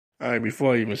All right,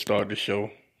 before I even start the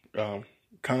show,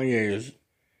 Kanye is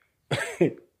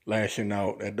lashing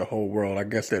out at the whole world. I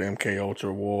guess that MK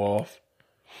Ultra wore off.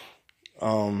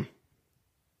 Um,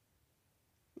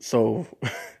 so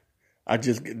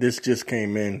this just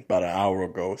came in about an hour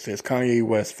ago. It says Kanye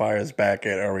West fires back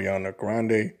at Ariana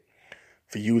Grande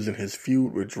for using his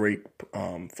feud with Drake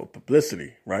for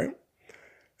publicity, right?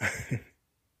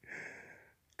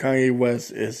 Kanye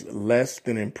West is less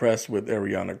than impressed with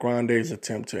Ariana Grande's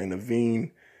attempt to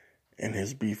intervene in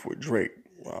his beef with Drake.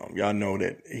 Y'all know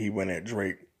that he went at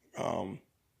Drake.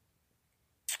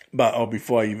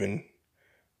 Before I even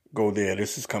go there,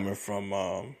 this is coming from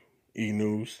E!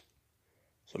 News.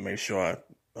 So make sure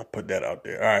I put that out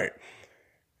there. All right.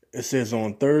 It says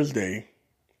on Thursday,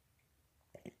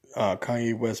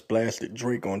 Kanye West blasted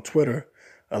Drake on Twitter,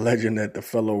 alleging that the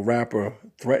fellow rapper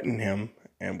threatened him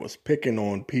and was picking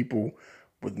on people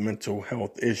with mental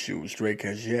health issues. Drake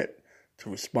has yet to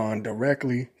respond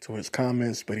directly to his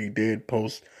comments, but he did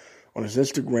post on his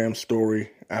Instagram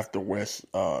story after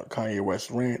Kanye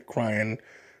West rant, crying,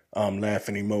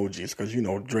 laughing emojis, because you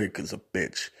know Drake is a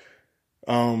bitch.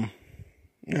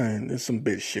 There's some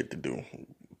bitch shit to do.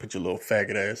 Put your little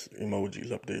faggot ass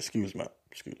emojis up there. Excuse me.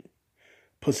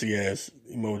 Pussy ass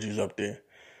emojis up there.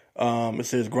 It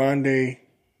says Grande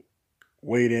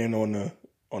weighed in on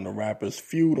the rapper's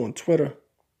feud on Twitter.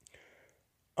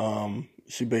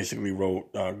 She basically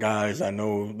wrote, guys, I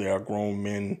know there are grown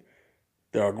men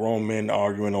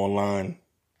arguing online.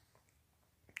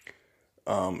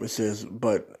 It says,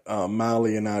 but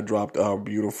Miley and I dropped our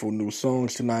beautiful new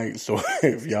songs tonight, so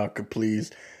if y'all could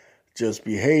please just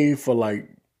behave for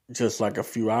just a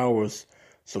few hours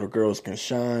so the girls can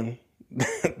shine,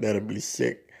 that'd be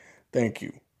sick. Thank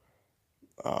you.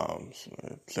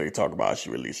 So you talk about how she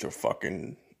released her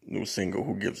fucking new single,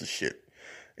 Who Gives a Shit?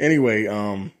 Anyway,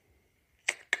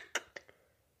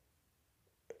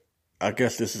 I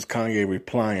guess this is Kanye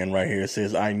replying right here. It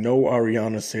says, I know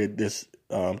Ariana said this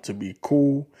to be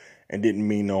cool and didn't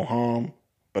mean no harm,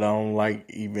 but I don't like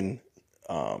even,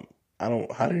 how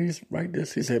did he write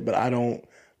this? He said, but I don't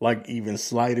like even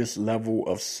slightest level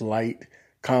of slight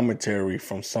commentary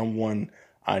from someone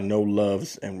I know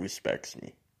loves and respects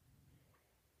me.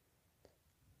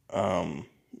 I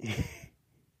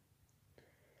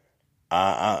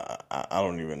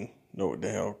don't even know what the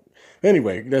hell.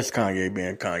 Anyway, that's Kanye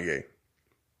being Kanye.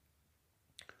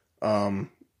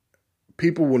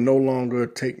 People will no longer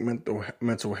take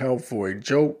mental health for a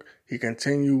joke. He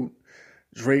continued.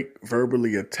 Drake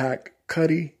verbally attacked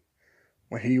Cudi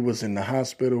when he was in the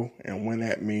hospital and went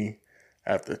at me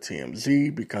after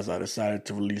TMZ because I decided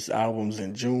to release albums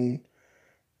in June.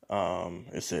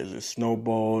 It says it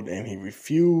snowballed and he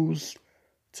refused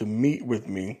to meet with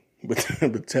me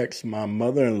to text my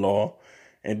mother-in-law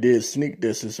and did sneak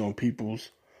disses on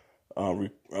people's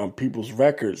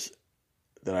records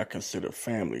that I consider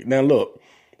family. Now look,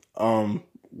 Kanye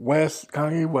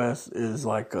West is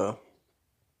like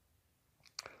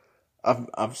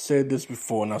I've said this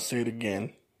before and I'll say it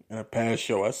again in a past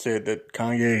show. I said that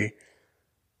Kanye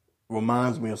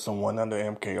reminds me of someone under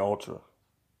MK Ultra.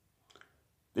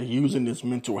 They're using this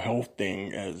mental health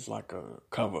thing as like a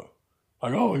cover.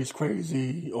 Like, oh, he's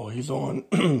crazy, or he's on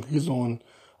he's on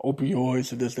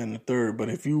opioids, or this, that, and the third. But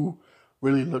if you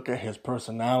really look at his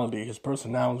personality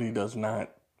does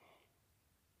not.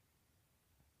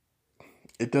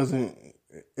 It doesn't.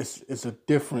 It's a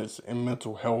difference in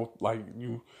mental health. Like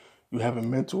you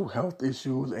having mental health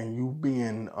issues and you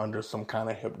being under some kind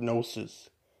of hypnosis.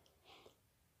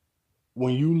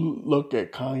 When you look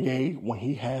at Kanye, when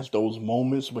he has those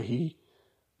moments where he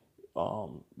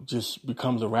just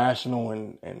becomes irrational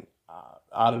and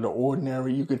out of the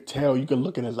ordinary, you could tell, you can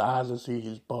look in his eyes and see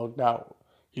he's bugged out.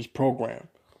 He's programmed.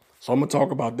 So I'm going to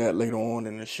talk about that later on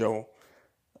in the show.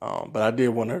 But I did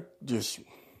want to just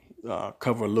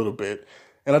cover a little bit.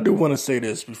 And I do want to say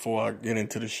this before I get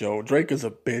into the show. Drake is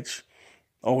a bitch.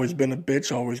 Always been a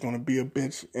bitch. Always going to be a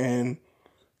bitch. And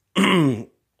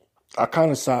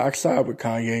I side with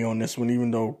Kanye on this one,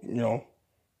 even though,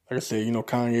 like I said,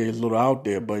 Kanye is a little out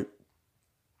there, but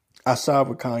I side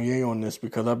with Kanye on this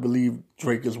because I believe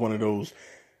Drake is one of those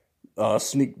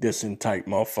sneak dissing type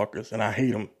motherfuckers, and I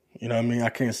hate him. You know what I mean? I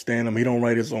can't stand him. He don't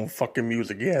write his own fucking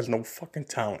music. He has no fucking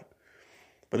talent.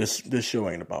 But this show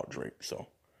ain't about Drake, so.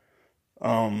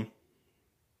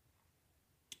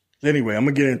 Anyway, I'm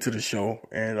going to get into the show,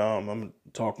 and I'm going to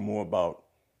talk more about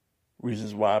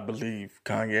reasons why I believe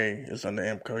Kanye is under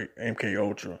MK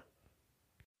Ultra.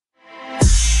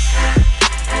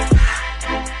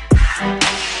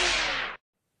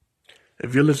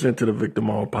 If you're listening to the Victor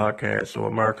Morrow podcast or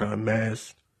America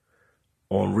Unmasked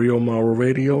on Real Morrow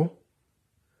Radio,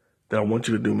 that I want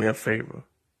you to do me a favor.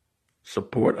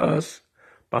 Support us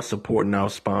by supporting our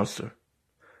sponsor,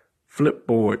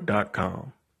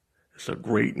 Flipboard.com. It's a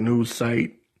great news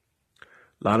site.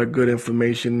 A lot of good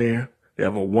information there. They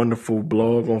have a wonderful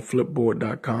blog on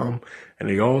Flipboard.com, and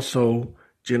they also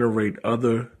generate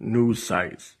other news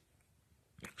sites.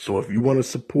 So if you want to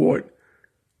support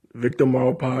Victor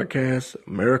Morrow Podcast,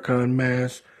 America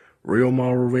Unmasked, Real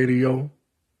Morrow Radio,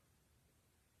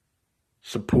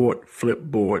 support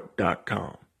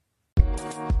Flipboard.com.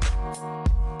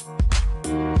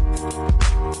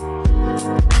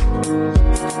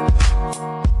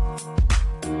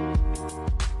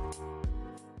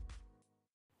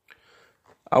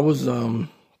 I was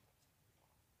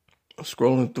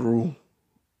scrolling through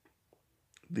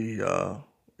the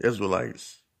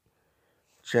Israelites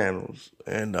channels,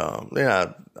 and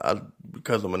I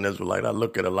because I'm an Israelite, I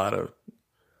look at a lot of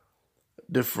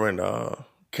different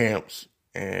camps,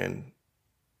 and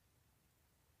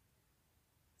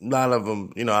a lot of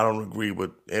them, I don't agree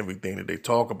with everything that they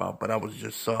talk about, but I was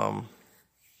just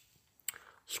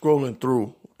scrolling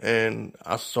through, and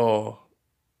I saw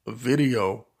a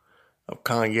video of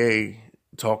Kanye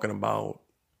talking about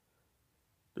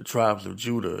the tribes of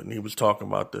Judah, and he was talking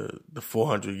about the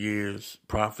 400 years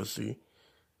prophecy,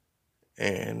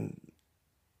 and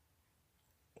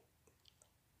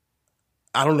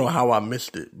I don't know how I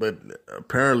missed it, but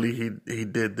apparently he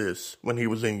did this when he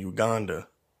was in Uganda.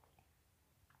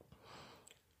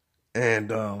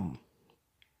 And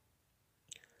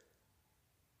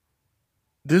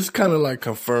this kind of like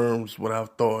confirms what I've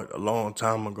thought a long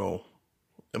time ago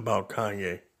about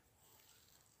Kanye.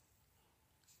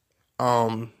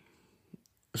 So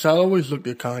I always looked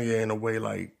at Kanye in a way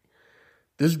like,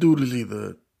 this dude is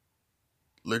either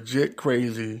legit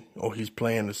crazy or he's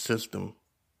playing the system,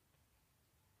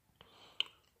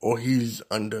 or he's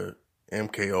under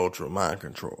MK Ultra mind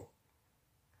control.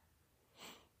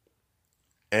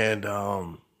 And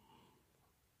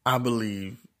I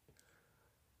believe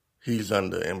he's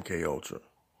under MK Ultra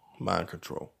mind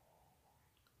control.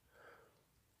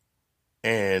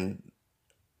 And,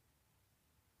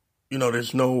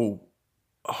 there's no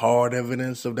hard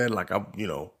evidence of that. Like,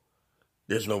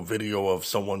 there's no video of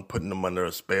someone putting him under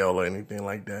a spell or anything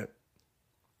like that,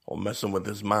 or messing with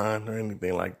his mind or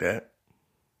anything like that.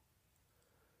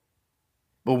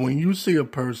 But when you see a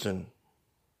person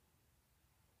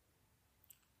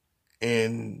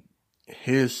in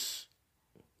his,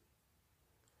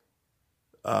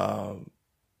 a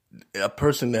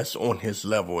person that's on his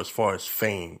level as far as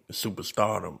fame,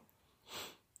 superstardom,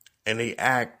 and they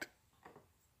act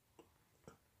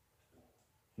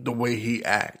the way he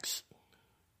acts,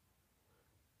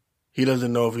 he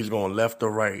doesn't know if he's going left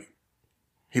or right.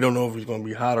 He don't know if he's going to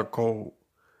be hot or cold.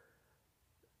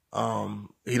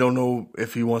 He don't know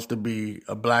if he wants to be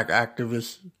a black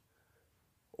activist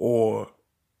or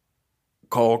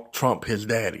call Trump his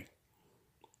daddy.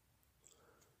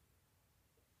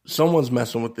 Someone's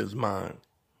messing with his mind.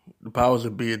 The powers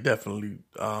that be are definitely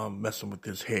messing with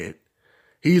his head.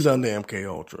 He's under MK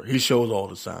Ultra. He shows all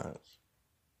the signs.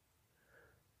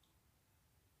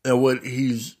 And what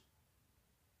he's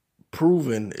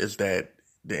proven is that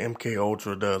the MK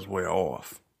Ultra does wear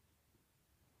off.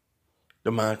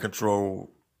 The mind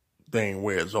control thing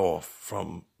wears off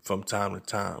from time to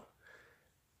time.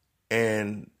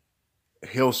 And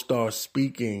he'll start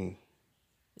speaking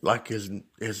like his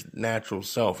natural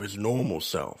self, his normal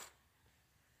self.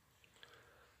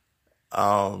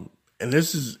 And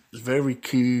this is very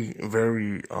key and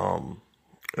very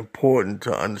important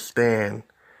to understand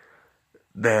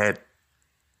that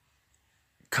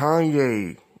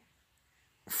Kanye,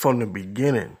 from the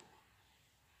beginning,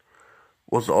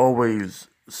 was always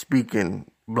speaking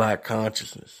black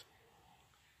consciousness.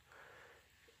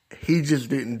 He just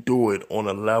didn't do it on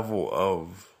a level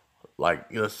of,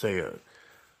 like, let's say a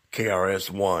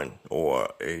KRS-One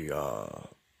or a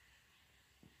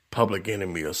Public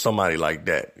Enemy or somebody like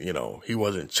that. He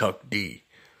wasn't Chuck D.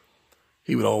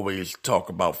 He would always talk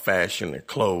about fashion and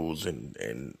clothes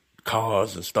and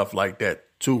cars and stuff like that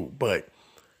too. But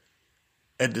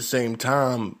at the same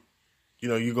time,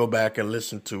 you go back and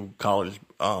listen to College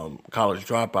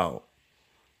Dropout.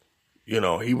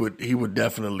 He would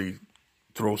definitely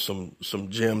throw some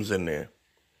gems in there.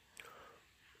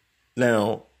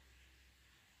 Now,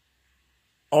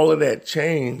 all of that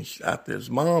changed after his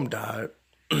mom died,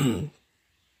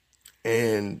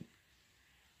 and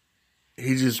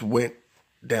he just went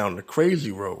down the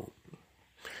crazy road.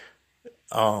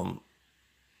 And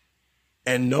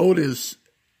notice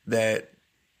that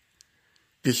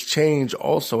this change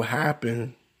also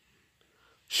happened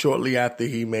shortly after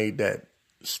he made that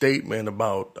statement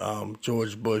about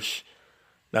George Bush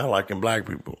not liking black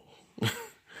people,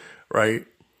 right?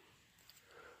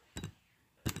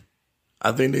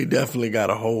 I think they definitely got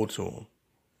a hold to him.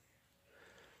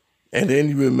 And then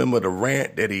you remember the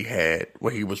rant that he had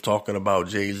where he was talking about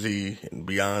Jay-Z and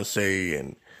Beyonce,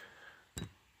 and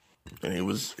he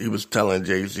was telling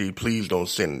Jay-Z, please don't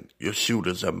send your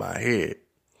shooters at my head.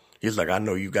 He's like, I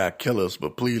know you got killers,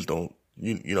 but please don't,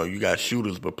 you know, you got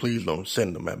shooters, but please don't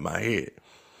send them at my head.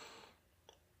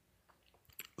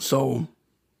 So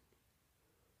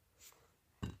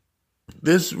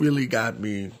this really got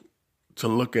me to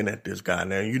looking at this guy.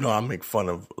 Now, you know, I make fun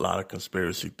of a lot of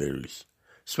conspiracy theories,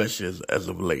 especially as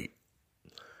of late.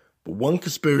 But one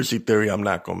conspiracy theory I'm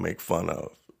not going to make fun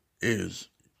of is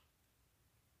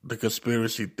the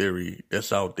conspiracy theory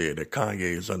that's out there that Kanye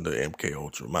is under MK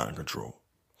Ultra mind control.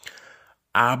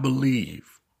 I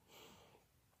believe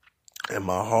in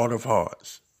my heart of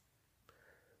hearts,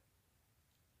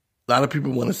 a lot of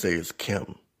people want to say it's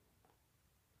Kim.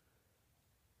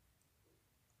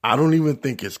 I don't even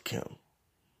think it's Kim.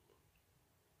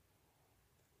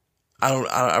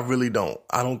 I really don't.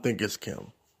 I don't think it's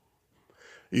Kim.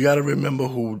 You got to remember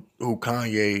who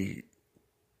Kanye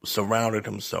surrounded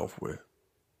himself with.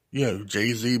 You know,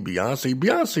 Jay-Z, Beyonce.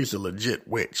 Beyonce's a legit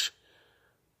witch.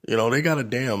 You know, they got a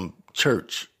damn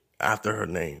church after her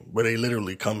name where they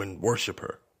literally come and worship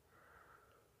her.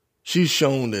 She's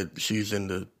shown that she's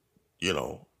into, you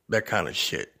know, that kind of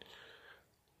shit.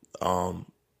 And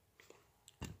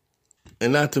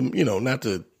not to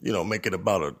make it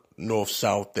about a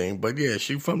north-south thing, but yeah,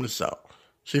 she's from the South.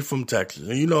 She's from Texas.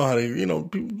 And you know how they, you know,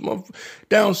 people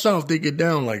down south, they get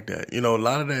down like that. You know, a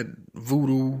lot of that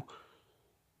voodoo,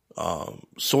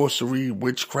 sorcery,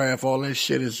 witchcraft, all that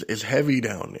shit is heavy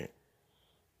down there.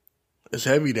 It's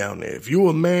heavy down there. If you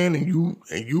a man and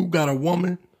you got a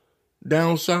woman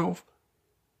down south,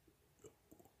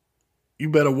 you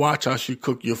better watch how she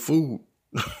cook your food.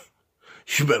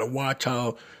 You better watch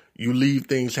how you leave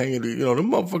things hanging. You know, the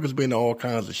motherfuckers been to all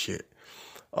kinds of shit.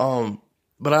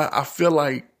 But I feel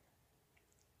like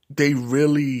they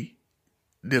really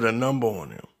did a number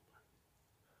on him.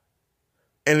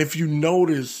 And if you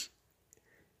notice,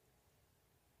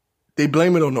 they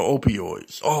blame it on the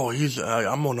opioids. Oh,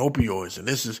 I'm on opioids, and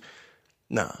this is,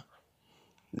 nah.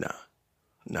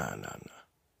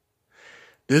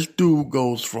 This dude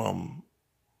goes from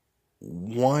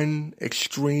one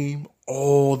extreme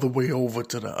all the way over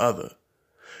to the other.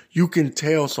 You can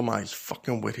tell somebody's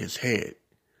fucking with his head.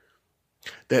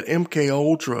 That MK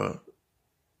Ultra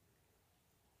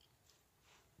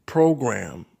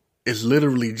program is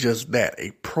literally just that,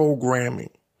 a programming.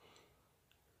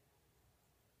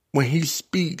 When he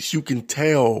speaks, you can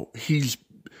tell when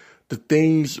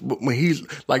he's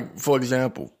like, for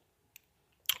example,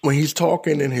 when he's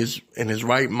talking in his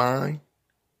right mind,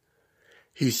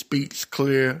 he speaks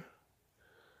clear.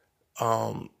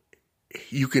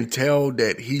 You can tell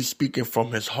that he's speaking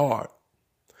from his heart.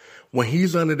 When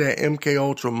he's under that MK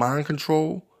Ultra mind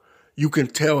control, you can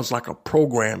tell it's like a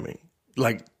programming.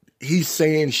 Like he's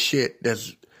saying shit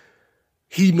that's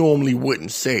he normally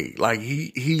wouldn't say. Like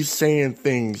he's saying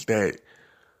things that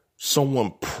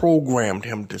someone programmed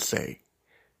him to say,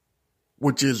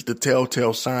 which is the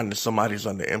telltale sign that somebody's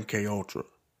under MK Ultra.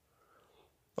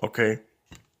 Okay?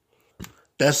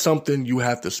 That's something you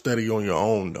have to study on your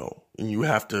own though. And you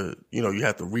have to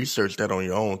research that on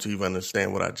your own to even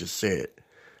understand what I just said.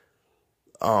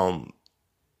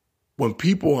 When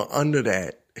people are under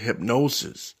that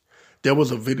hypnosis, there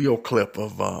was a video clip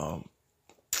of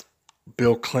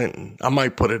Bill Clinton. I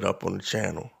might put it up on the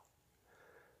channel.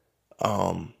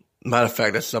 Matter of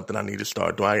fact, that's something I need to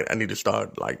start doing. I need to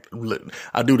start I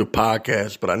do the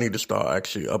podcast, but I need to start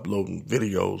actually uploading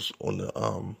videos on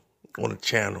the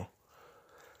channel.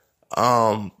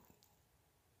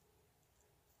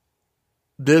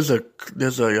 There's a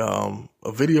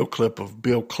video clip of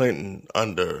Bill Clinton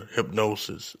under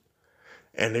hypnosis,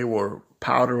 and they were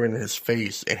powdering his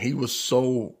face, and he was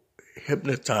so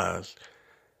hypnotized,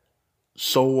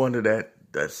 so under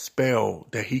that spell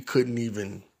that he couldn't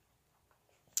even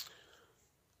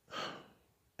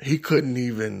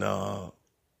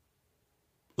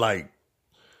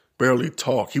barely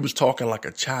talk. He was talking like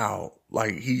a child.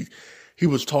 Like he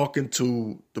was talking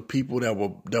to the people that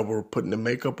were putting the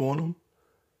makeup on him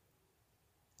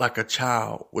like a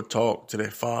child would talk to their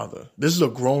father. This is a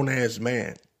grown-ass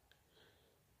man.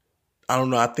 I don't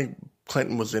know. I think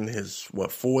Clinton was in his,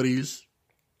 40s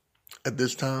at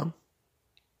this time.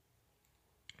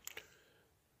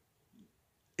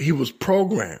 He was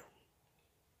programmed.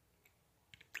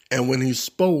 And when he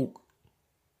spoke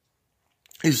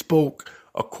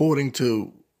according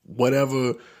to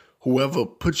whoever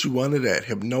puts you under that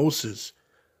hypnosis,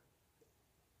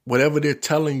 whatever they're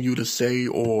telling you to say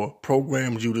or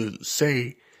programs you to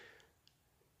say,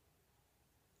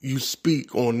 you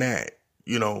speak on that,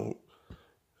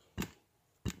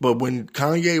 But when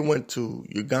Kanye went to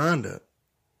Uganda,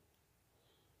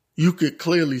 you could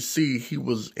clearly see he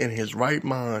was in his right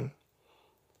mind,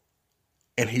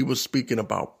 and he was speaking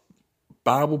about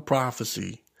Bible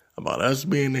prophecy, about us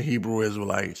being the Hebrew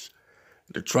Israelites,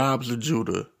 the tribes of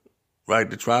Judah, right?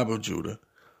 The tribe of Judah.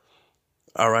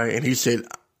 All right. And he said,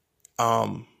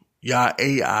 Yah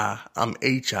AI, I'm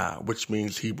HI, which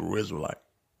means Hebrew Israelite.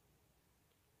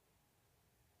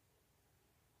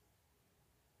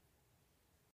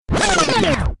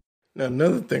 Now,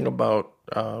 another thing about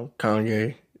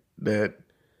Kanye that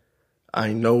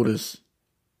I noticed,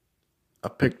 I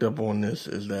picked up on this,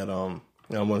 is that I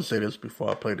want to say this before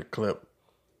I play the clip.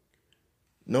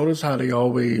 Notice how they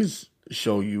always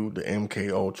show you the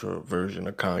MK Ultra version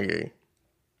of Kanye.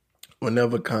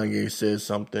 Whenever Kanye says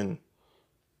something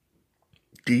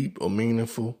deep or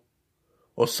meaningful,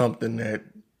 or something that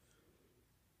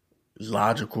is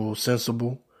logical,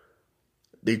 sensible,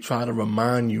 they try to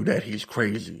remind you that he's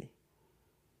crazy.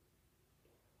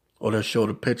 Or they'll show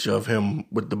the picture of him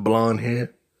with the blonde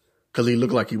hair, because he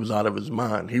looked like he was out of his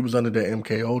mind. He was under the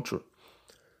MK Ultra.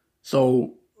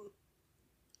 So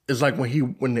it's like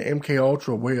when the MK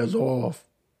Ultra wears off,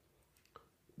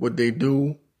 what they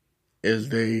do is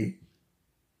they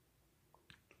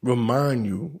remind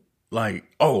you, like,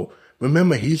 oh,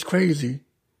 remember he's crazy.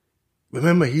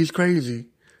 Remember he's crazy.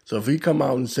 So if he come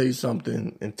out and say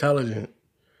something intelligent,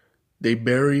 they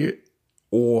bury it,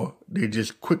 or they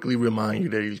just quickly remind you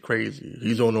that he's crazy.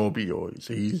 He's on opioids.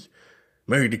 He's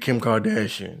married to Kim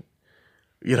Kardashian.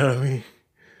 You know what I mean?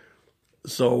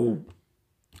 So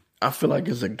I feel like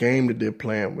it's a game that they're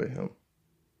playing with him.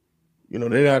 They're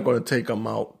not going to take him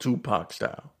out Tupac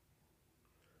style.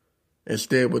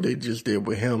 Instead, what they just did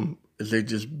with him is they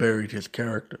just buried his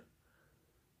character,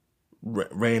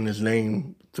 ran his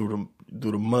name through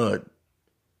the mud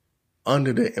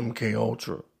under the MK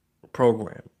Ultra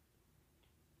program.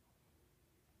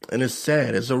 And it's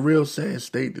sad. It's a real sad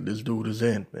state that this dude is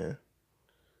in, man.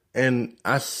 And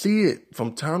I see it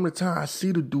from time to time. I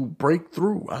see the dude break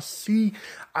through. I see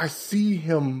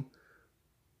him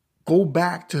go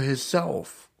back to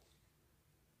himself.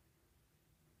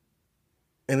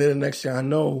 And then the next thing I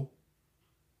know,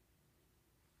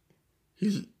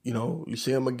 he's, you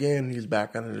see him again, he's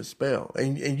back under the spell.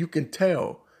 And you can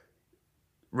tell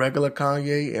regular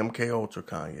Kanye, MK Ultra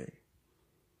Kanye.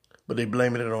 But they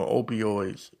blaming it on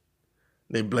opioids.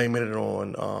 They blaming it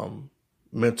on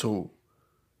mental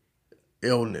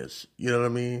illness. You know what I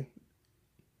mean?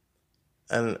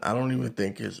 And I don't even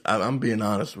think I'm being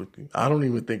honest with you. I don't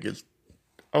think it's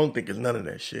none of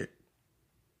that shit.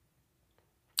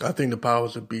 I think the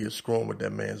powers that be is screwing with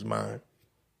that man's mind.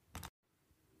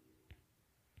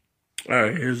 All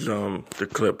right, here's the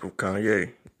clip of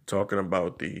Kanye talking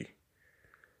about the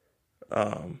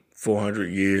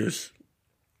 400 years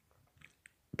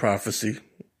prophecy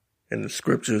in the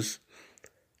scriptures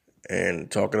and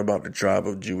talking about the tribe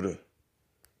of Judah.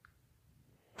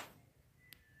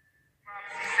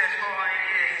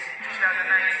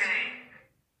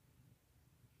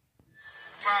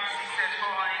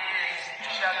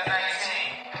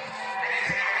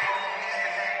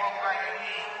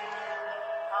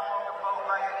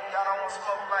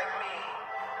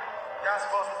 Y'all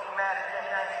supposed to be mad at him.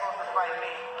 Y'all ain't supposed to fight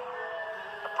me.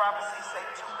 The prophecy say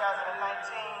 2019.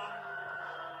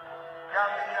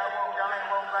 Y'all think y'all woke? Y'all ain't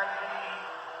woke like me.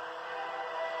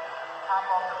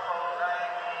 Hop off the phone like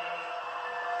me.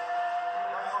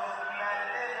 Y'all supposed to be mad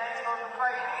at him. Y'all ain't supposed to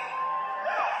fight me.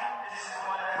 This is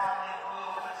one of how they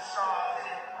move with the songs.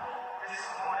 This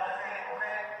is one of the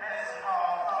best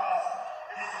songs.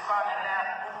 This is finding out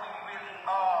who we really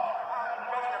are.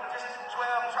 Broke up just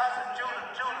 12 tribes of Judah.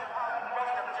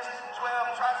 Broke up just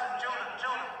 12 tribes of Judah.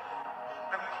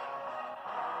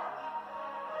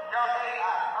 Y'all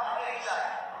AI, I'm AI.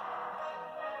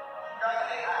 Y'all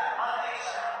AI, I'm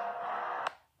AI.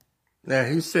 Now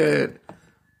he said,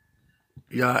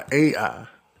 y'all AI,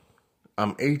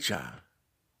 I'm HI,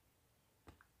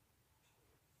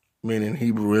 meaning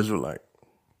Hebrew Israelite.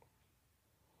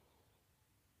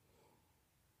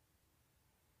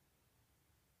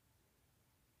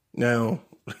 Now,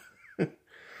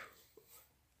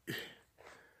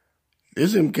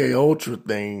 this MK Ultra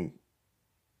thing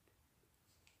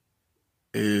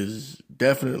is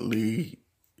definitely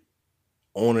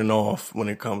on and off when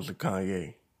it comes to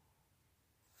Kanye.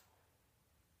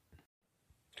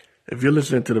 If you're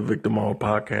listening to the Victor Morrow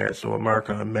podcast or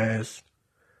America Unmasked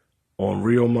on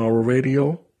Real Morrow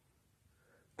Radio,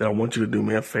 then I want you to do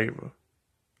me a favor.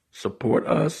 Support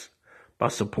us by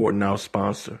supporting our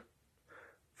sponsor,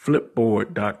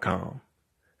 Flipboard.com.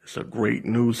 It's a great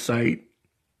news site.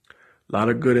 A lot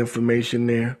of good information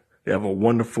there. They have a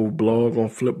wonderful blog on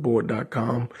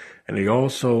Flipboard.com, and they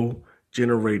also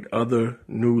generate other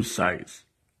news sites.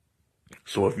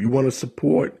 So if you want to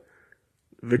support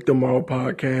Victor Morrow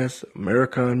Podcast,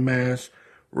 America Unmasked,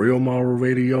 Real Morrow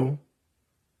Radio,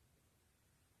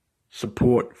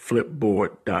 support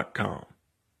Flipboard.com.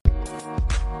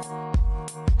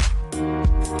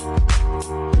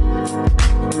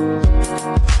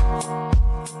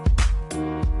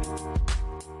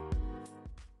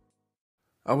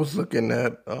 I was looking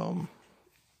at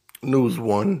News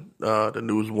One, the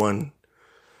News One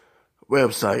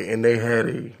website, and they had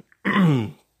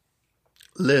a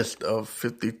list of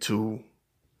 52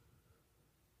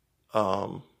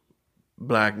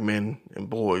 black men and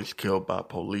boys killed by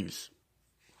police.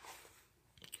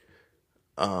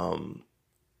 And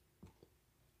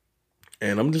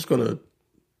I'm just going to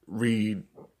read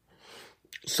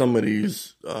some of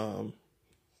these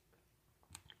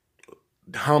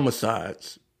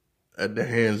homicides at the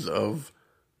hands of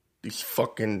these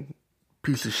fucking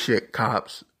piece of shit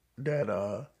cops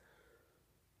that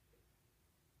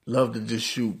love to just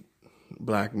shoot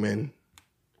black men.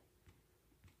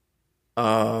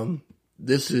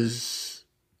 This is,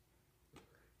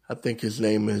 I think his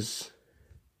name is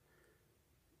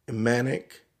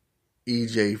Manic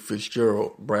E.J.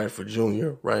 Fitzgerald Bradford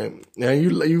Jr., right? Now,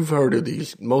 you've heard of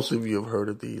these. Most of you have heard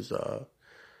of these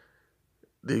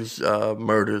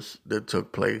murders that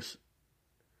took place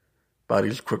by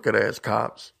these crooked-ass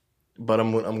cops. But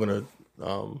I'm going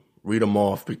to read them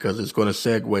off because it's going to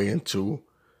segue into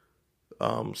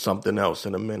something else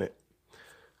in a minute.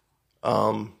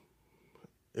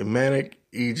 Manic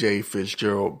E.J.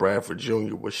 Fitzgerald Bradford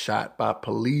Jr. was shot by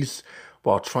police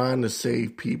while trying to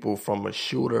save people from a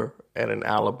shooter at an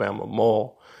Alabama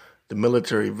mall. The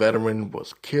military veteran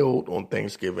was killed on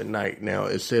Thanksgiving night. Now,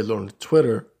 it says on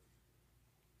Twitter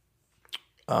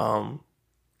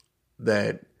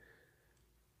that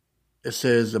it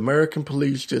says American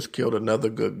police just killed another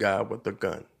good guy with a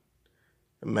gun.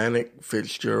 Manic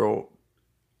Fitzgerald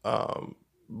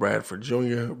Bradford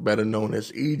Jr., better known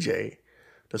as EJ,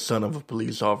 the son of a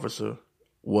police officer,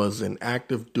 was an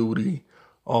active duty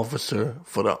officer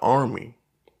for the Army,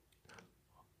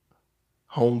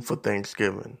 home for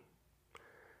Thanksgiving,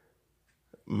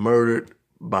 murdered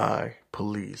by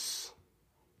police.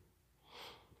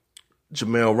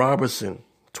 Jamel Robertson,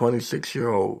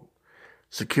 26-year-old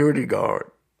security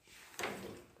guard.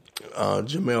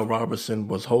 Jamel Robertson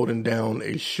was holding down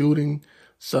a shooting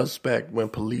suspect when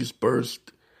police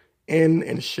burst in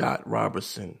and shot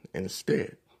Robertson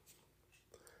instead.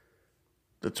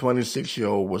 The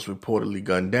 26-year-old was reportedly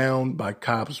gunned down by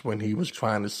cops when he was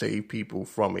trying to save people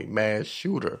from a mass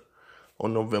shooter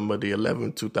on November the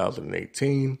 11th,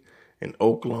 2018 in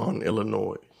Oak Lawn,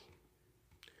 Illinois.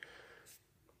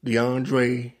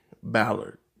 DeAndre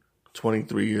Ballard,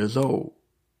 23 years old.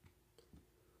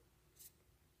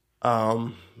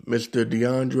 Mr.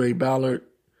 DeAndre Ballard,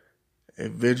 a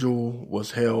vigil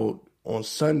was held on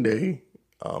Sunday,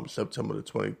 September the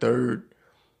 23rd,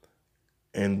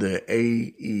 in the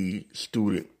AE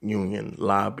Student Union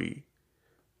lobby.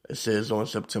 It says on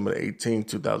September 18,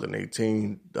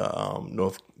 2018,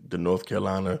 the North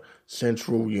Carolina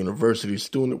Central University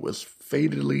student was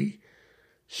fatally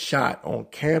shot on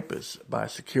campus by a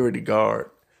security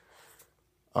guard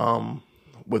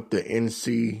with the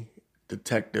NC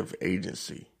Detective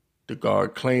Agency. The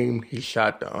guard claimed he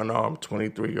shot the unarmed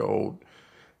 23-year-old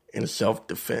in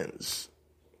self-defense.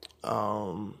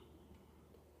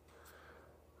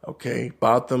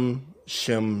 Botham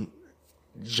Shem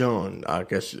John,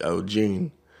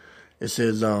 Gene. It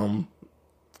says the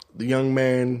young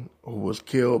man who was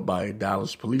killed by a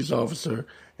Dallas police officer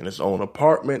in his own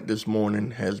apartment this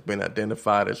morning has been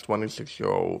identified as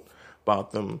 26-year-old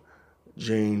Botham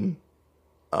Gene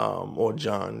or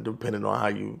John, depending on how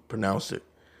you pronounce it.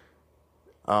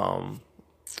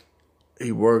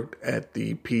 He worked at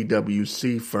the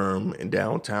PwC firm in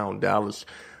downtown Dallas.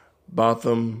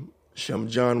 Botham Shem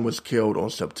John was killed on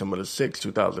September the 6th,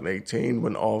 2018,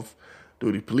 when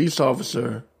off-duty police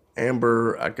officer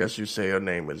Amber, I guess you say her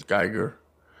name is Geiger,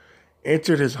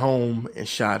 entered his home and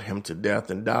shot him to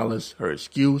death in Dallas. Her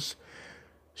excuse,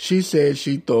 she said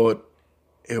she thought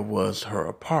it was her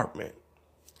apartment.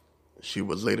 She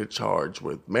was later charged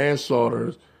with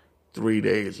manslaughter 3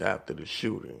 days after the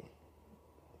shooting.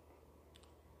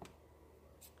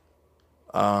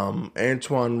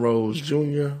 Antoine Rose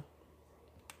Jr.,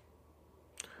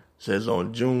 says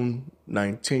on June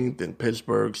 19th in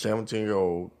Pittsburgh,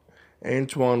 17-year-old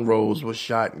Antoine Rose was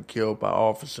shot and killed by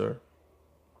Officer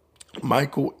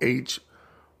Michael H.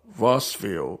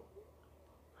 Rossfield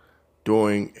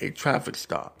during a traffic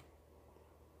stop.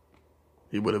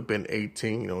 He would have been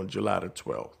 18 on July the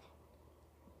 12th.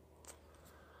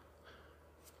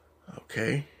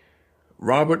 Okay.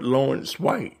 Robert Lawrence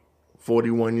White,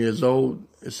 41 years old.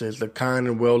 It says the kind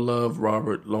and well-loved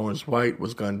Robert Lawrence White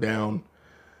was gunned down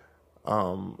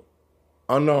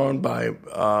unarmed by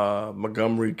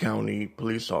Montgomery County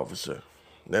police officer.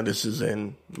 Now, this is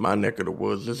in my neck of the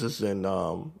woods. This is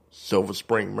in Silver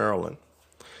Spring, Maryland.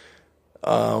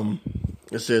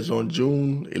 It says on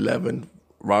June 11th,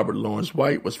 Robert Lawrence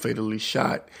White was fatally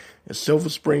shot in Silver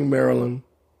Spring, Maryland.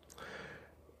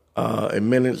 A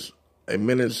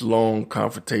minutes-long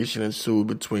confrontation ensued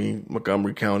between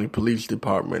Montgomery County Police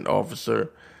Department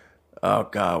officer, oh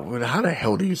God, how the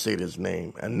hell do you say this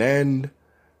name? Anand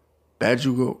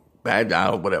Bajugo,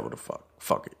 whatever the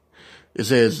fuck it. It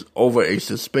says over a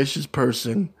suspicious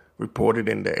person reported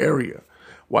in the area.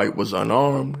 White was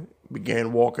unarmed,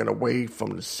 began walking away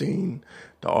from the scene.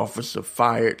 The officer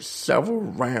fired several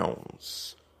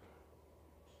rounds,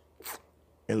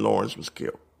 and Lawrence was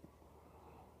killed.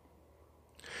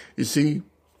 You see,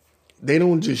 they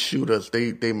don't just shoot us,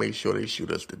 they make sure they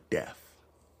shoot us to death.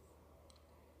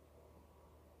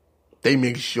 They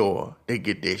make sure they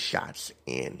get their shots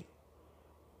in.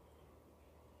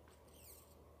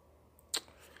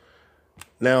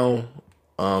 Now,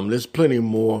 there's plenty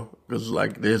more, because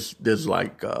like there's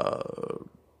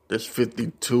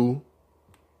 52,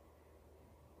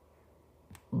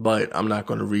 but I'm not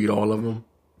going to read all of them.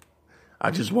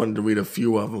 I just wanted to read a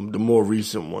few of them, the more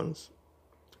recent ones,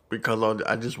 because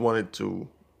I just wanted to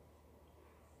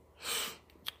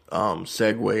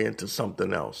segue into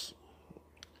something else.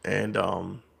 And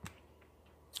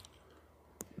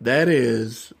that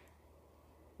is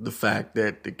the fact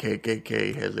that the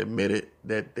KKK has admitted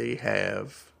that they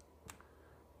have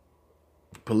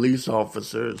police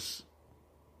officers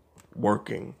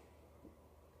working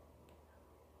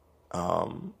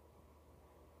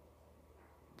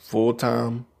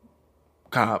full-time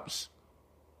cops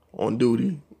on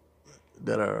duty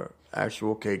that are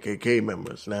actual KKK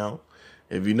members. Now,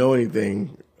 if you know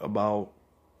anything about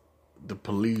the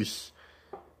police,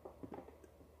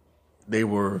 they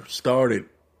were started,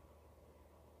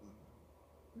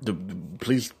 the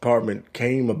police department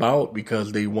came about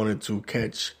because they wanted to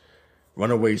catch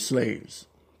runaway slaves.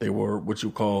 They were what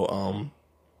you call,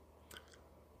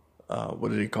 what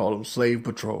do they call them? Slave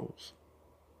patrols.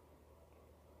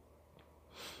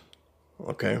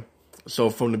 Okay. So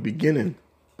from the beginning,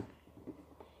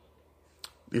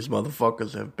 these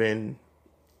motherfuckers have been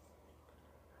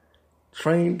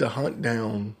trained to hunt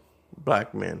down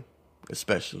black men,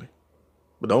 especially.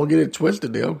 But don't get it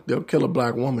twisted. They'll kill a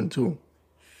black woman too.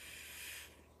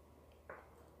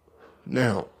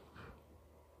 Now,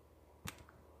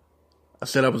 I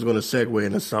said I was going to segue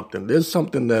into something. There's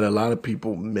something that a lot of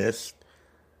people missed,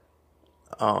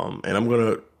 and I'm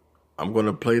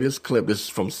gonna play this clip. This is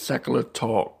from Secular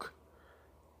Talk,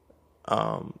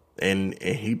 and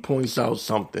he points out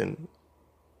something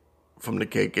from the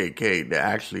KKK that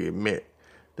actually admit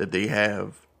that they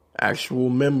have actual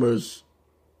members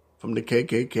from the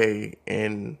KKK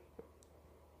in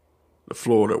the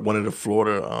Florida, one of the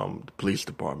Florida police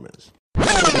departments.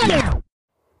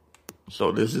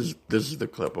 So this is the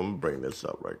clip. I'm gonna bring this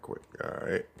up right quick. All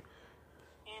right.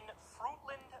 In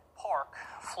Fruitland Park,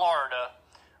 Florida,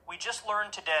 we just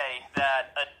learned today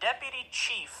that a deputy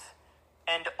chief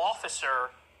and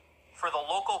officer for the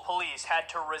local police had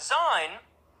to resign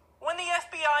when the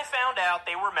FBI found out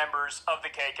they were members of the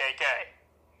KKK.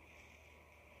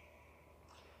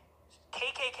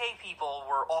 KKK people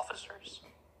were officers.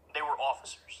 They were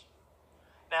officers.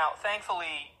 Now,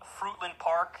 thankfully, Fruitland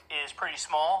Park is pretty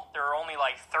small. There are only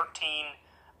like 13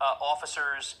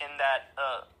 officers in that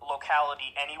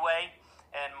locality anyway.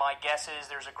 And my guess is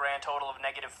there's a grand total of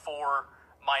 -4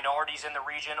 minorities in the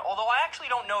region. Although I actually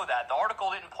don't know that. The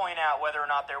article didn't point out whether or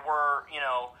not there were,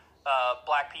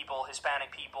 black people,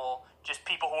 Hispanic people, just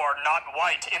people who are not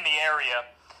white in the area.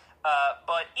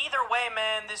 But either way,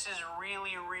 man, this is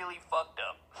really, really fucked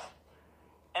up.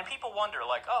 And people wonder,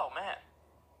 like, oh, man,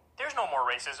 there's no more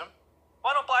racism.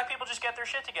 Why don't black people just get their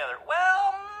shit together?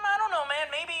 Well, I don't know,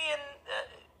 man. Maybe in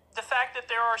the fact that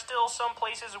there are still some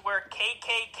places where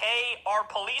KKK are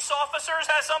police officers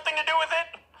has something to do with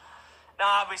it. Now,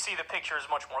 obviously, the picture is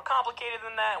much more complicated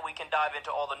than that. We can dive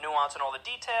into all the nuance and all the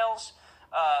details.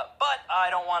 But I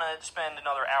don't want to spend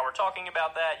another hour talking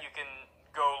about that. You can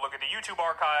go look at the YouTube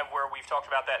archive where we've talked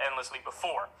about that endlessly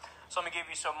before. So let me give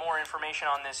you some more information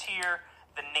on this here.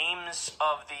 The names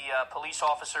of the police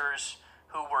officers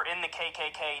who were in the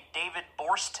KKK: David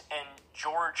Borst and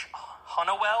George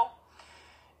Hunnewell.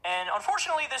 And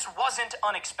unfortunately, this wasn't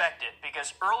unexpected,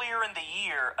 because earlier in the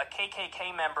year, a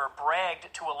KKK member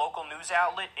bragged to a local news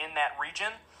outlet in that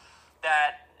region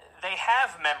that they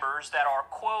have members that are,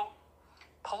 quote,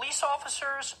 police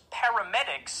officers,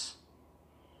 paramedics,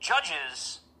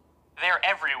 judges, they're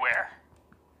everywhere.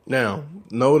 Now,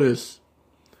 notice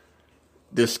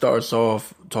this starts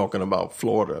off talking about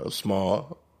Florida, a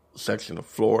small section of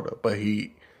Florida, but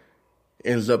he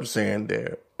ends up saying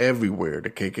they're everywhere.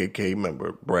 The KKK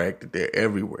member bragged that they're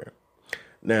everywhere.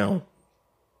 Now,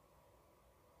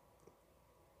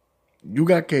 you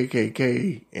got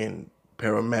KKK and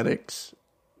paramedics.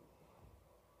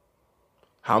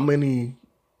 How many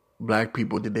black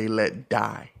people did they let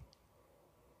die?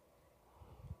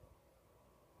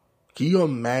 Can you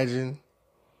imagine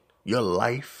your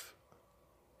life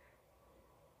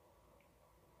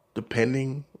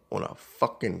depending on a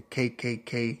fucking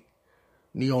KKK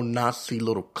neo-Nazi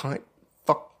little cunt,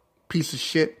 fuck piece of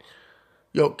shit?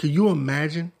 Yo, can you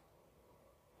imagine?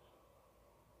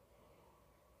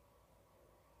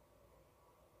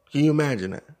 Can you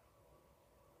imagine that?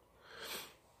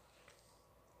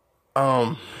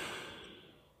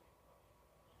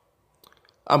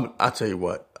 I'll tell you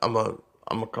what, I'm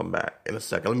gonna come back in a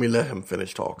second. Let me let him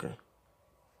finish talking.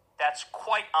 That's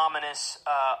quite ominous.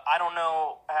 I don't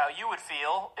know how you would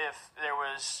feel if there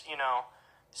was,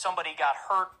 somebody got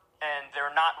hurt and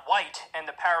they're not white and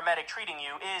the paramedic treating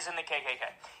you is in the KKK.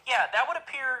 Yeah, that would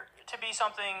appear to be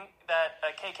something that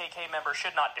a KKK member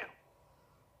should not do.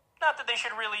 Not that they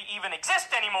should really even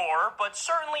exist anymore, but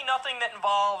certainly nothing that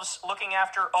involves looking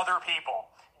after other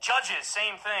people. Judges,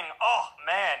 same thing. Oh,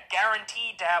 man,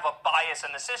 guaranteed to have a bias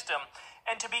in the system.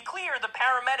 And to be clear, the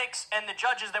paramedics and the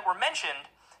judges that were mentioned,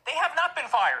 they have not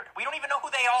been fired. We don't even know who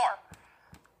they are.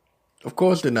 Of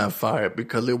course they're not fired,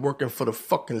 because they're working for the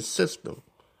fucking system.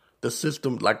 The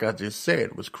system, like I just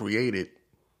said, was created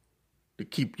to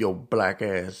keep your black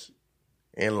ass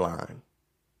in line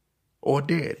or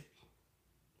dead.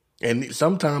 And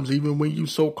sometimes even when you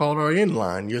so-called are in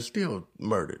line, you're still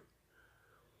murdered.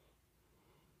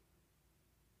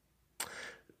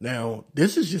 Now,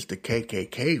 this is just the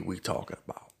KKK we talking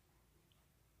about.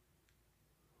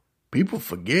 People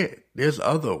forget there's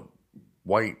other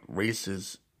white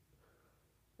racist,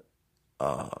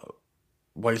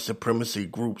 white supremacy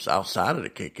groups outside of the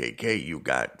KKK. You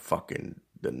got fucking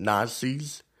the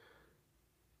Nazis.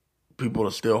 People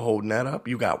are still holding that up.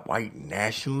 You got white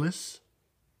nationalists.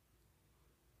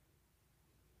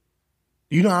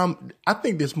 I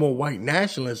think there's more white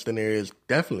nationalists than there is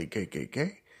definitely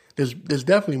KKK. There's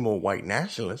definitely more white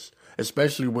nationalists,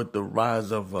 especially with the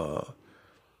rise of,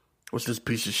 what's this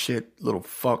piece of shit, little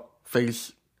fuck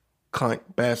face, cunt,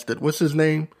 bastard. What's his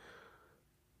name?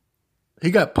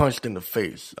 He got punched in the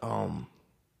face.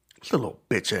 What's the little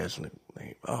bitch ass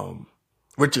name?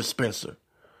 Richard Spencer.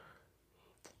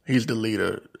 He's the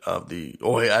leader of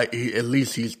at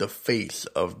least he's the face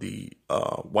of the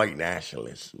white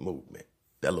nationalist movement.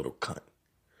 That little cunt.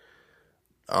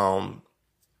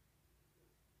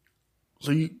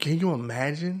 So can you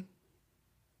imagine?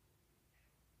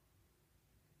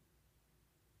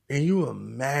 Can you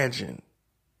imagine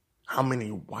how many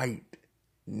white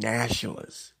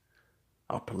nationalists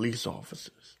are police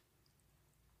officers,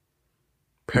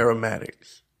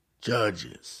 paramedics,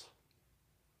 judges?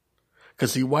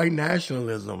 Because see, white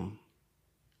nationalism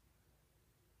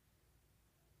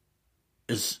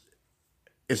is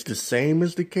the same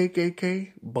as the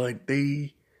KKK, but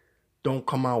they don't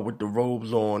come out with the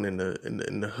robes on and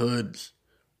the hoods.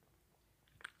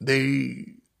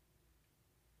 They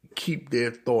keep their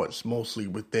thoughts mostly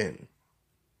within.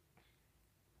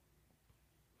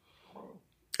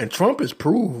 And Trump has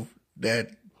proved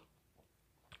that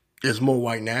there's more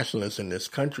white nationalists in this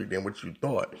country than what you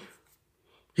thought.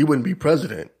 He wouldn't be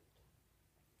president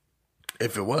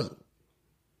if it wasn't.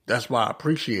 That's why I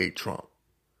appreciate Trump.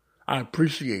 I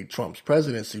appreciate Trump's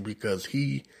presidency because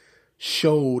he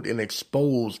showed and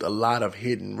exposed a lot of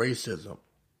hidden racism.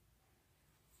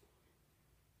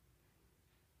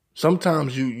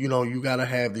 Sometimes you gotta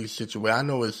have these situations. I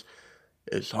know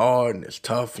it's hard and it's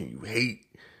tough and you hate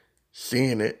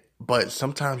seeing it, but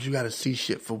sometimes you gotta see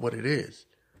shit for what it is.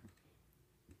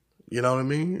 You know what I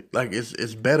mean? Like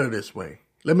it's better this way.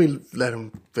 Let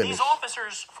him finish. These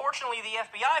officers, fortunately, the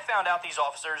FBI found out these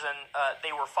officers and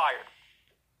they were fired.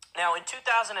 Now, in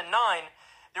 2009,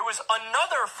 there was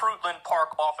another Fruitland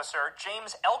Park officer,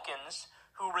 James Elkins,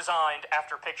 who resigned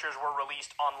after pictures were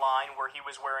released online where he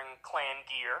was wearing Klan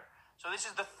gear. So this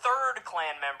is the third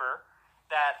Klan member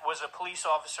that was a police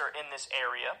officer in this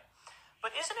area.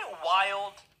 But isn't it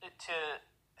wild to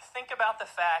think about the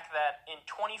fact that in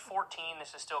 2014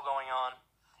 this is still going on?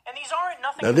 And these aren't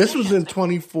nothing. Now, this was in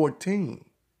 2014.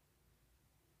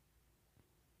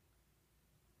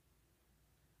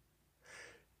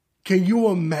 Can you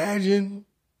imagine?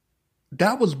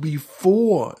 That was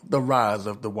before the rise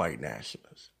of the white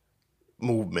nationalist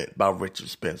movement by Richard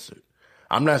Spencer.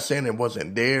 I'm not saying it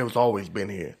wasn't there. It's always been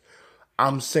here.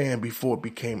 I'm saying before it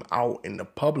became out in the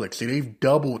public. See, they've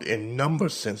doubled in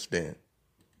numbers since then.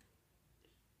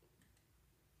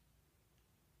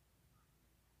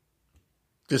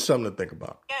 Just something to think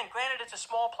about. Again, granted, it's a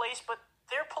small place, but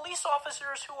they're police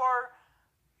officers who are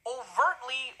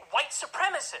overtly white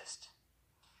supremacist.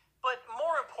 But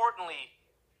more importantly,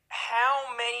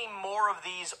 how many more of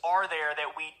these are there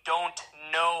that we don't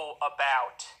know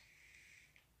about?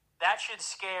 That should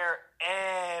scare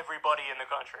everybody in the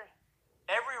country.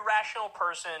 Every rational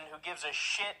person who gives a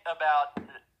shit about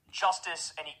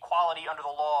justice and equality under the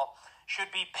law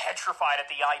should be petrified at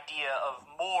the idea of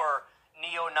more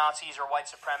neo-Nazis or white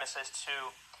supremacists who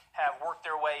have worked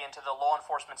their way into the law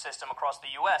enforcement system across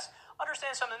the U.S.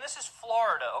 Understand something, this is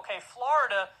Florida, okay?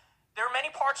 Florida, there are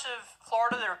many parts of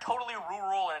Florida that are totally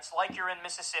rural, and it's like you're in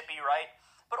Mississippi, right?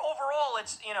 But overall,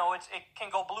 it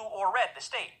can go blue or red, the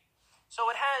state. So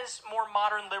it has more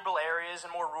modern liberal areas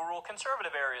and more rural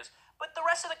conservative areas. But the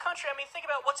rest of the country, I mean, think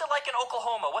about what's it like in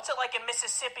Oklahoma? What's it like in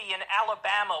Mississippi and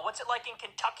Alabama? What's it like in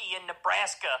Kentucky and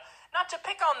Nebraska? Not to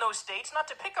pick on those states, not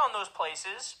to pick on those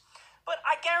places, but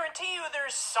I guarantee you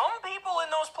there's some people in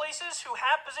those places who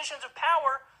have positions of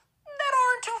power that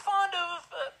aren't too fond of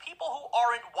people who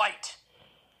aren't white.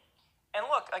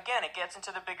 And look, again, it gets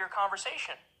into the bigger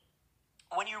conversation.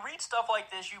 When you read stuff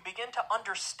like this, you begin to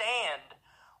understand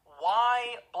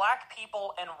why black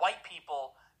people and white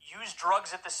people use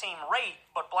drugs at the same rate,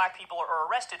 but black people are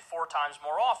arrested 4 times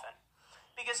more often.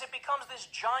 Because it becomes this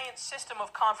giant system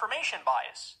of confirmation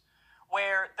bias,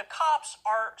 where the cops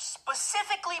are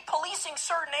specifically policing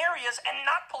certain areas and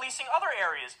not policing other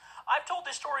areas. I've told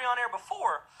this story on air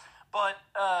before, but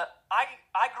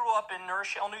I grew up in New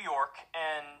Rochelle, New York,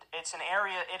 and it's an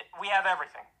area, we have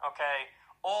everything, okay?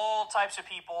 All types of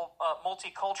people,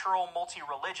 multicultural,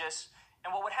 multi-religious. And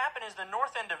what would happen is the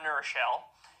north end of New Rochelle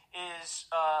is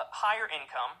higher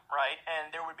income, right?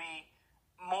 And there would be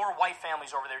more white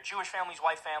families over there, Jewish families,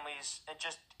 white families, and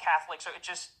just Catholics, so it's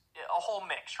just a whole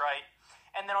mix, right?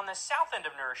 And then on the south end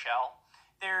of New Rochelle,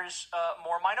 there's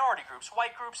more minority groups,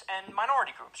 white groups and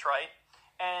minority groups, right?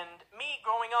 And me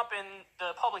growing up in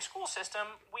the public school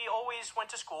system, we always went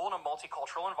to school in a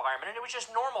multicultural environment, and it was just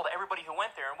normal to everybody who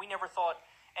went there, and we never thought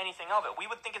anything of it. We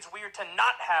would think it's weird to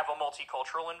not have a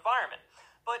multicultural environment.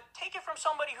 But take it from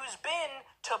somebody who's been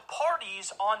to parties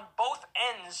on both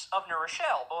ends of New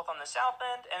Rochelle, both on the south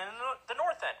end and in the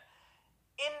north end.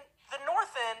 In the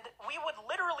north end, we would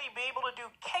literally be able to do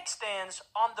keg stands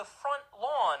on the front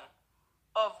lawn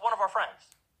of one of our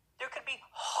friends. There could be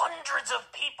hundreds of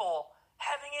people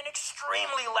having an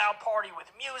extremely loud party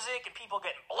with music and people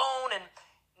getting blown, and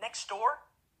next door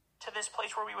to this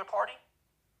place where we would party,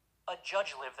 a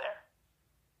judge lived there.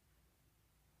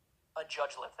 A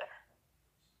judge lived there.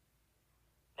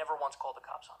 Never once called the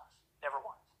cops on us. Never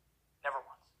once. Never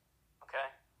once.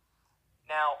 Okay?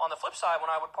 Now, on the flip side, when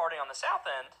I would party on the south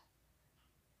end,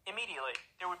 immediately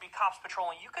there would be cops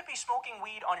patrolling. You could be smoking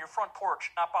weed on your front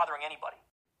porch, not bothering anybody.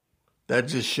 That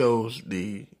just shows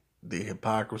the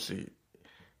hypocrisy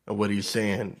of what he's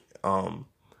saying.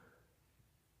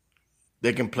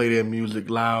 They can play their music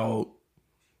loud,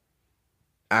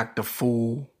 act a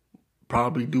fool,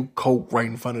 probably do coke right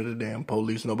in front of the damn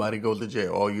police. Nobody goes to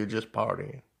jail. Oh, you're just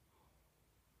partying.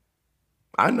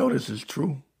 I know this is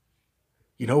true.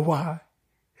 You know why?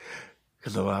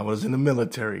 Because when I was in the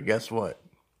military, guess what?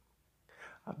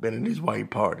 I've been in these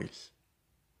white parties.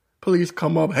 Police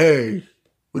come up, hey,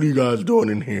 what are you guys doing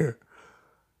in here?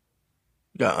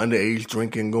 You got underage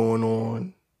drinking going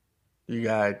on. You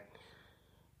got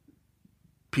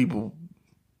people,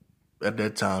 at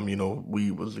that time,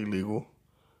 weed was illegal.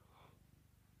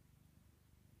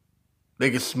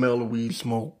 They could smell the weed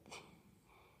smoke.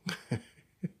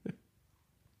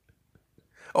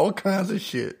 All kinds of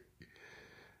shit.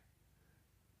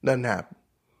 Nothing happened.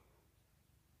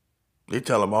 They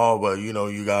tell them, oh, well,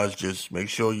 you guys just make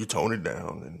sure you tone it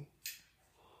down.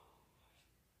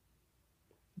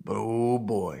 But, oh,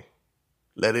 boy.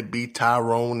 Let it be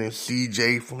Tyrone and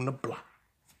CJ from the block.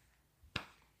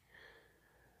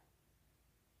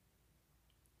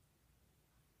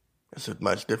 It's a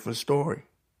much different story.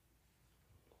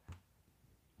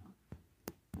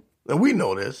 And we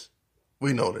know this.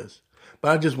 We know this.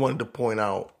 But I just wanted to point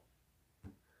out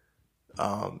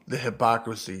the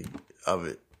hypocrisy of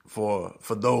it for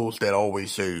those that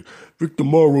always say, Victor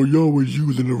Morrow, you're always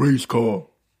using the race car.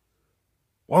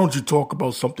 Why don't you talk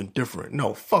about something different?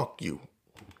 No, fuck you.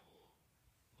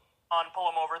 Pull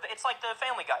them over. It's like the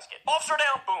Family Guy skit. Officer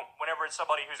down, boom. Whenever it's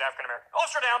somebody who's African American,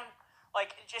 officer down.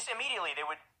 Like, just immediately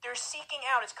they're seeking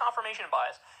out. It's confirmation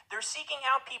bias. They're seeking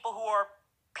out people who are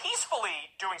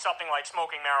peacefully doing something like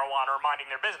smoking marijuana or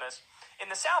minding their business in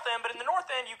the South End, but in the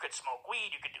North End, you could smoke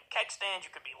weed, you could do keg stands,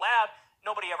 you could be loud.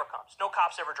 Nobody ever comes. No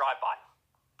cops ever drive by.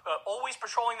 Always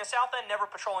patrolling the South End, never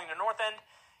patrolling the North End.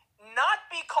 Not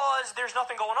because there's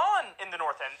nothing going on in the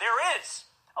North End. There is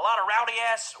a lot of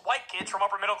rowdy-ass white kids from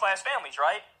upper-middle-class families,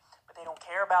 right? But they don't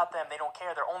care about them. They don't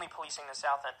care. They're only policing the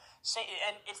South End.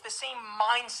 And it's the same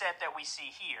mindset that we see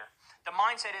here. The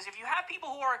mindset is if you have people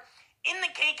who are in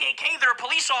the KKK that are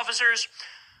police officers,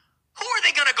 who are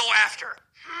they going to go after?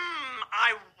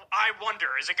 I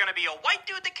wonder. Is it going to be a white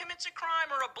dude that commits a crime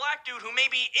or a black dude who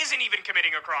maybe isn't even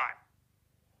committing a crime?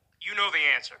 You know the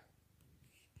answer.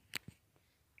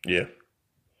 Yeah.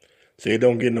 See, it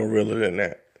don't get no realer than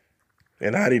that.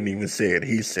 And I didn't even say it.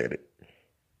 He said it.